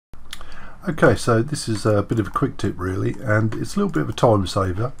Okay, so this is a bit of a quick tip really, and it's a little bit of a time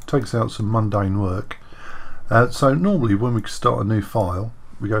saver, takes out some mundane work. So normally when we start a new file,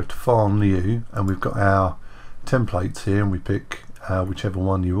 we go to File, New, and we've got our templates here, and we pick whichever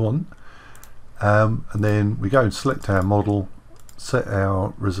one you want, and then we go and select our model, set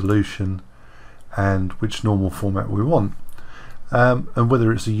our resolution and which normal format we want, and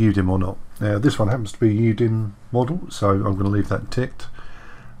whether it's a UDIM or not. Now this one happens to be a UDIM model, so I'm going to leave that ticked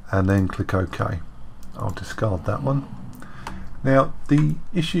and then click OK. I'll discard that one. Now the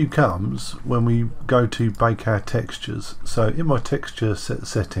issue comes when we go to bake our textures. So in my texture set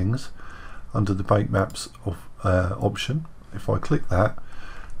settings, under the bake maps option, if I click that,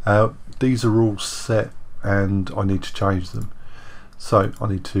 these are all set and I need to change them. So I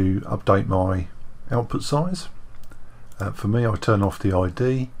need to update my output size. For me, I turn off the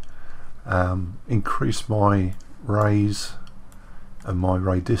ID, increase my rays and my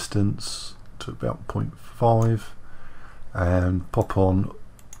ray distance to about 0.5, and pop on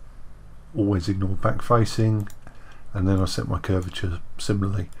always ignore back facing, and then I set my curvature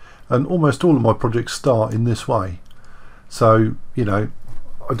similarly. And almost all of my projects start in this way, so you know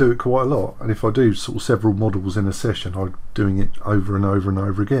I do it quite a lot, and if I do sort of several models in a session, I'm doing it over and over and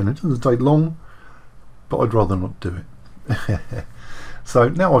over again. It doesn't take long, but I'd rather not do it. So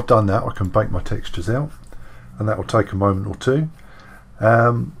now I've done that, I can bake my textures out, and that will take a moment or two.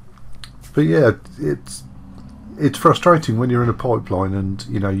 But yeah, it's frustrating when you're in a pipeline and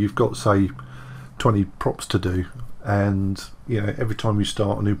you know you've got say 20 props to do, and you know every time you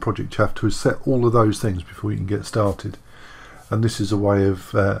start a new project you have to set all of those things before you can get started, and this is a way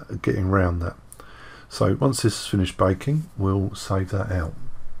of getting around that. So once this is finished baking, we'll save that out.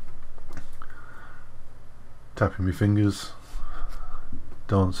 Tapping my fingers,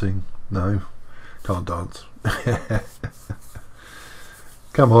 dancing, no, can't dance.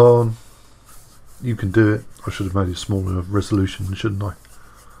 Come on, you can do it. I should have made it smaller resolution, shouldn't I?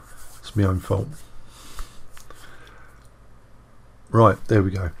 It's my own fault. Right, there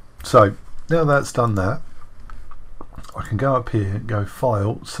we go. So now that's done that, I can go up here, go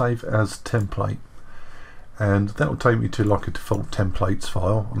File, Save as Template, and that will take me to like a default templates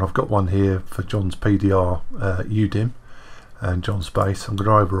file, and I've got one here for John's PDR UDIM and John's base. I'm going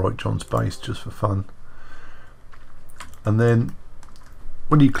to overwrite John's base just for fun, and then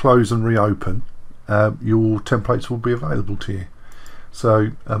when you close and reopen, your templates will be available to you.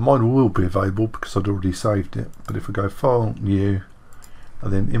 So mine will be available because I'd already saved it, but if I go File, New,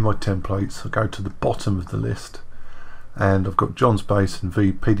 and then in my templates I go to the bottom of the list, and I've got John's base and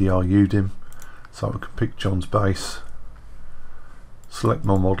PDR UDIM, so I can pick John's base, select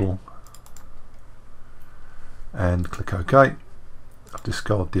my model and click OK. I'll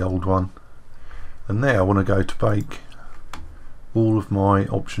discard the old one, and now when I go to bake, all of my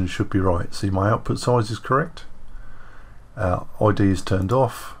options should be right. See, my output size is correct, ID is turned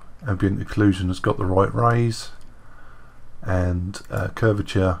off, ambient occlusion has got the right rays, and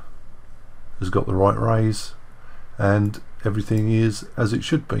curvature has got the right rays, and everything is as it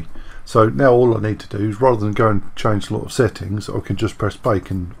should be. So now all I need to do is, rather than go and change a lot of settings, I can just press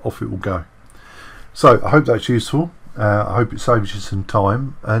bake and off it will go. So I hope that's useful. I hope it saves you some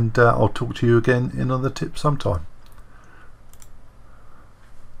time, and I'll talk to you again in another tip sometime.